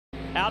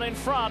Out in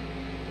front,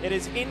 it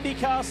is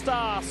IndyCar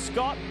star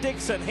Scott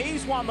Dixon.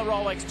 He's won the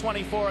Rolex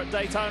 24 at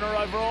Daytona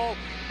overall,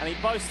 and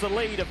he boasts a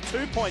lead of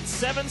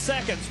 2.7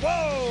 seconds.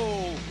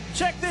 Whoa!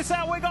 Check this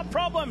out, we got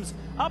problems.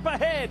 Up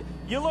ahead,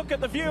 you look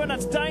at the view and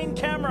it's Dane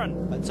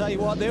Cameron. I tell you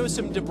what, there was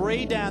some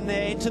debris down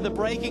there into the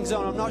braking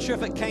zone. I'm not sure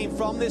if it came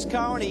from this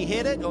car and he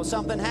hit it or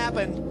something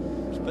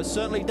happened, but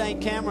certainly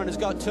Dane Cameron has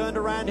got turned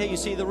around here. You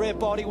see the rear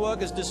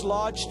bodywork is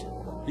dislodged.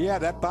 Yeah,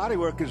 that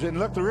bodywork is in.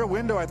 Look, the rear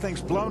window, I think,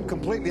 is blown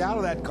completely out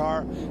of that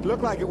car. It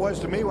looked like it was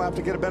to me. We'll have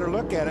to get a better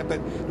look at it.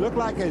 But it looked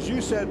like, as you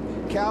said,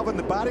 Calvin,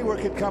 the bodywork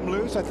had come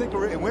loose. I think the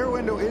rear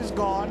window is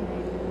gone.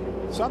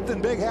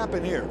 Something big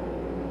happened here.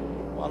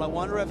 Well, I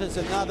wonder if it's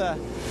another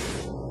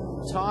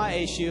tire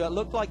issue. It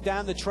looked like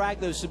down the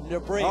track there was some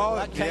debris. Oh,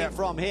 that came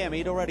from him.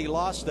 He'd already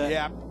lost it.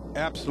 Yeah,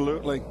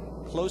 absolutely.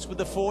 Close with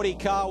the 40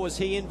 car. Was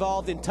he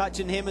involved in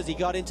touching him as he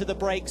got into the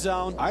brake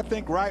zone? I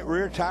think right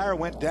rear tire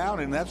went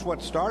down, and that's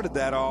what started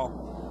that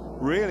all.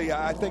 Really,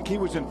 I think he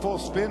was in full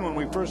spin when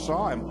we first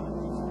saw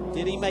him.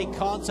 Did he make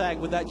contact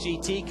with that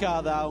GT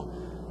car, though,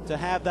 to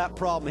have that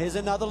problem? Here's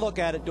another look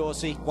at it,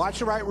 Dorsey. Watch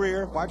the right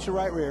rear. Watch the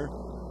right rear.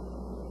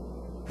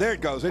 There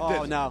it goes. It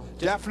did. No.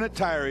 Definite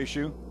tire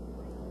issue.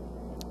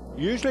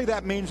 Usually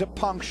that means a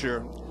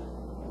puncture.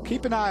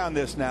 Keep an eye on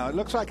this now. It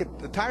looks like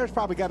the tire's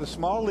probably got a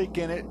small leak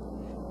in it,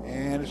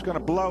 and it's going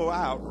to blow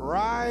out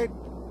right.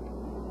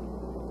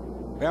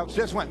 Well, it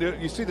just went.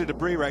 You see the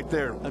debris right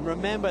there. And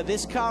remember,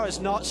 this car is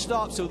not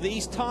stopped, so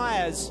these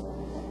tires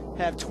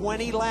have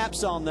 20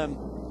 laps on them.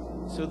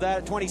 So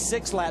that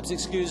 26 laps,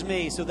 excuse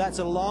me. So that's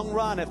a long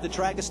run. If the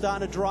track is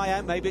starting to dry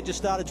out, maybe it just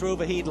started to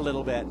overheat a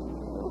little bit.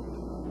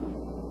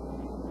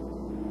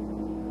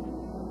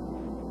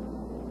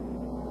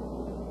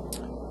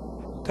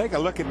 Take a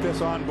look at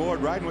this on board,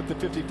 riding with the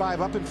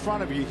 55 up in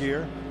front of you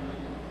here.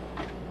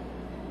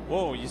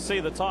 Whoa, you see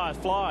the tires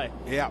fly.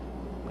 Yeah,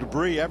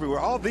 debris everywhere.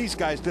 All these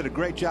guys did a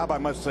great job, I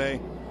must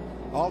say.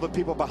 All the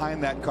people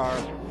behind that car.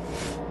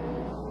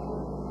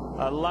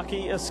 A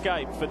lucky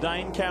escape for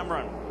Dane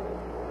Cameron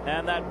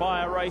and that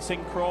buyer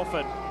racing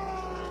Crawford.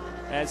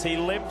 As he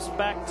limps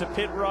back to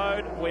pit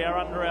road, we are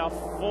under our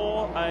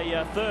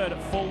third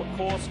full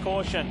course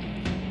caution.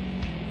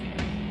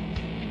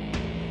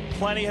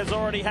 Plenty has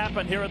already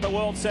happened here at the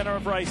World Center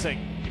of Racing.